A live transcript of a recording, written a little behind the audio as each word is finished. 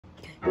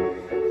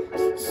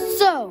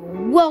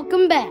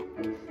Welcome back.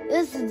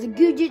 This is the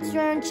Goo Jit Zu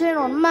Rap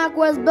channel on Mike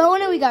West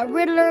Bowen, and we got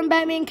Riddler and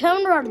Batman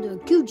coming to do a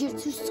Goo Jit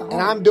Zu song.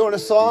 And I'm doing a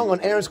song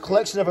on Aaron's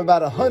collection of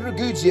about 100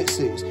 Goo Jit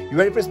Zus. You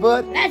ready for this,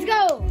 bud? Let's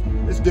go!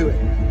 Let's do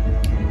it.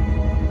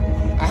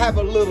 I have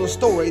a little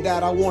story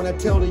that I want to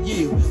tell to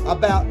you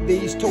about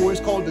these toys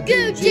called the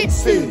Goo Jit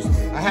Zus.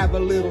 I have a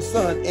little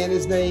son and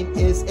his name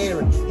is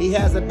Aaron. He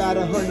has about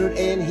 100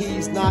 and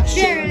he's not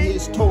sharing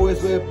his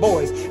toys with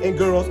boys, and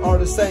girls are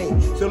the same.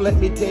 So let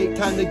me take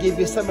time to give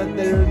you some of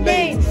their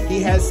names.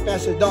 He has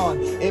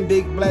Smashodon and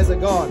Big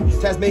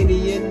Blazagon,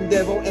 Tasmanian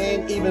Devil,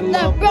 and even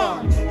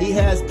LeBron. He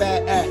has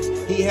Bat Axe,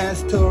 he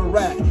has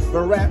Turrak,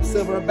 Barap,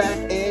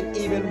 Silverback, and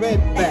even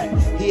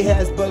Redback. He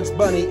has Bugs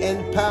Bunny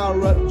and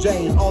Power Up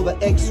James, all the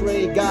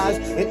X-Ray guys,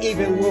 and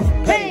even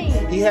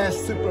Wolfpain. He has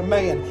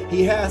Superman,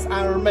 he has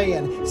Iron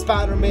Man,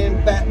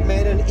 Spider-Man,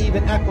 Batman, and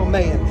even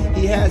Aquaman.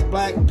 He has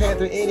Black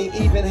Panther, and he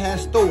even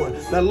has Thor,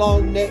 the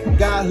long neck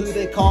guy who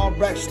they call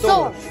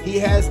Braxtor. He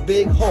has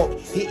Big Hulk,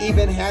 he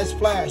even has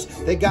Flash,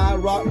 the guy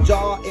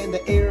Rockjaw, and the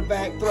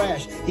Airback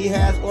Thrash. He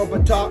has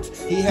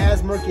Orbitox, he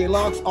has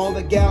Murkulox, all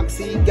the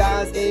Galaxy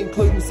guys,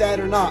 including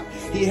Saturnox.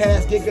 He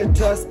has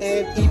Gigatus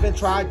and even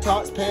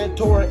Tritox,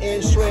 Pantora,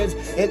 and Shreds,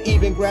 and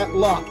even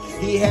Graplock.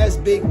 He has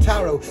Big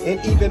Tyro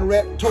and even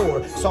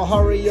Reptor,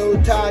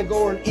 Sahario,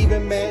 Tigor, and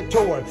even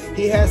Mantor.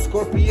 He has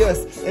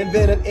Scorpius and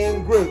Venom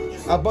and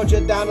Groot, a bunch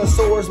of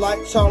dinosaurs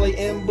like Charlie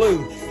and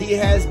Blue. He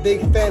has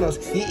Big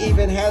Thanos, he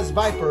even has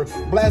Viper,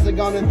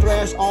 Blazagon, and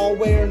Thrash, all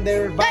wearing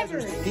their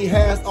visors. He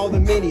has all the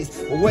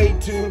minis, way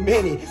too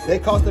many. They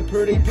cost a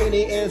pretty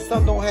penny and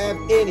some don't have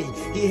any.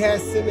 He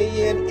has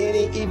Simeon and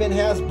he even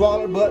has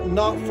Brawler, but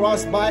not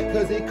Frostbite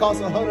because it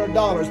costs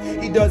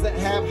 $100. He doesn't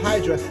have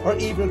Hydra or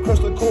even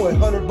Crystal Coil.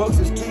 $100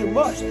 is too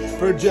much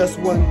for just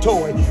one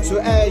toy. So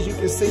as you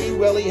can see,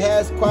 well, he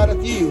has quite a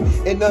few,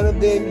 and none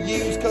of them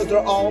used because they're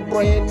all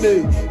brand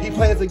new. He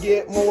plans to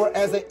get more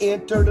as I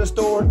enter the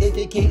store if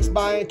he keeps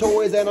buying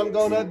toys, and I'm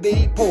gonna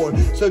be poor.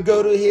 So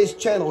go to his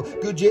channel,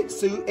 Goo Jit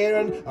Zu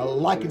Aaron,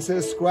 like and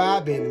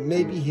subscribe, and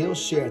maybe he'll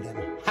share them.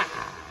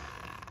 Ha!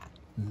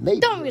 Maybe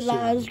Don't be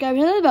lying, subscribe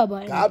to the bell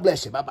button. God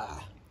bless you.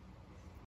 Bye-bye.